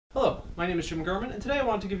My name is Jim Gurman, and today I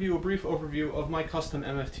wanted to give you a brief overview of my custom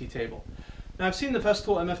MFT table. Now, I've seen the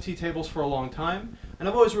Festool MFT tables for a long time, and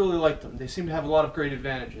I've always really liked them. They seem to have a lot of great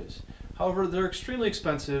advantages. However, they're extremely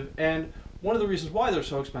expensive, and one of the reasons why they're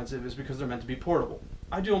so expensive is because they're meant to be portable.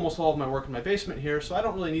 I do almost all of my work in my basement here, so I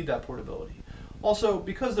don't really need that portability. Also,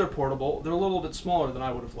 because they're portable, they're a little bit smaller than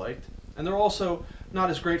I would have liked, and they're also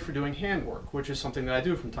not as great for doing handwork, which is something that I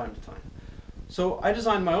do from time to time. So I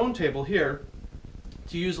designed my own table here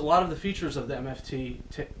to use a lot of the features of the MFT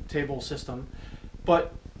table system,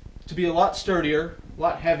 but to be a lot sturdier, a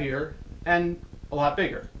lot heavier, and a lot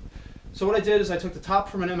bigger. So what I did is I took the top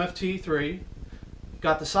from an MFT3,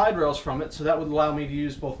 got the side rails from it, so that would allow me to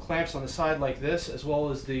use both clamps on the side like this, as well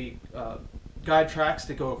as the guide tracks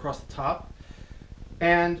that go across the top.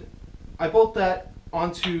 And I bolt that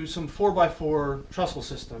onto some 4x4 trussel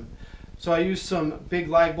system. So I used some big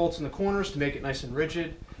lag bolts in the corners to make it nice and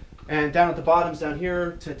rigid. And down at the bottoms down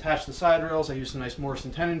here to attach the side rails, I used some nice Morrison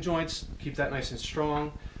tenon joints, keep that nice and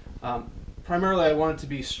strong. Primarily I want it to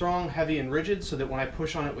be strong, heavy, and rigid so that when I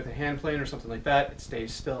push on it with a hand plane or something like that, it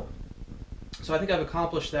stays still. So I think I've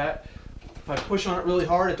accomplished that. If I push on it really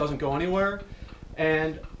hard, it doesn't go anywhere.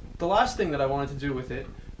 And the last thing that I wanted to do with it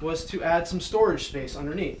was to add some storage space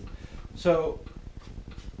underneath. So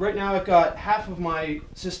right now I've got half of my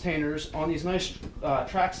sustainers on these nice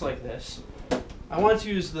tracks like this. I wanted to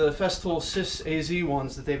use the Festool Sys AZ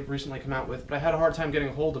ones that they've recently come out with, but I had a hard time getting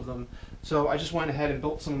a hold of them. So I just went ahead and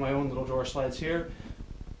built some of my own little drawer slides here.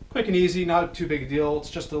 Quick and easy, not too big a deal. It's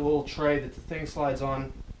just a little tray that the thing slides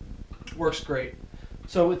on. Works great.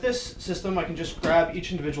 So with this system, I can just grab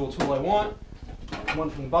each individual tool I want, one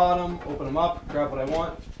from the bottom, open them up, grab what I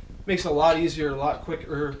want. Makes it a lot easier, a lot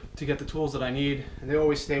quicker to get the tools that I need, and they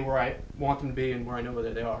always stay where I want them to be and where I know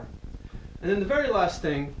where they are. And then the very last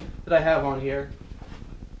thing that I have on here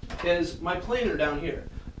is my planer down here.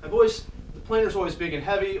 The planer's always big and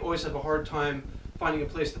heavy, always have a hard time finding a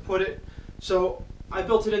place to put it, so I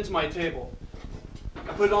built it into my table.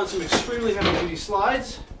 I put it on some extremely heavy-duty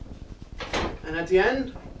slides, and at the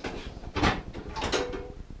end, I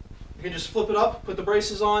can just flip it up, put the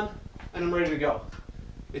braces on, and I'm ready to go.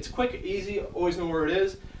 It's quick, easy, always know where it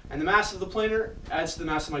is, and the mass of the planer adds to the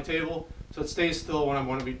mass of my table, so it stays still when I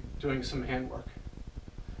want to be doing some handwork.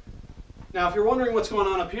 Now, if you're wondering what's going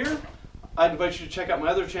on up here, I'd invite you to check out my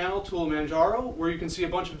other channel, Tool Manjaro, where you can see a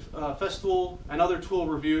bunch of Festool and other tool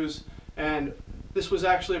reviews. And this was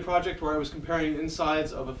actually a project where I was comparing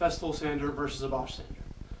insides of a Festool sander versus a Bosch sander.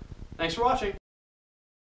 Thanks for watching.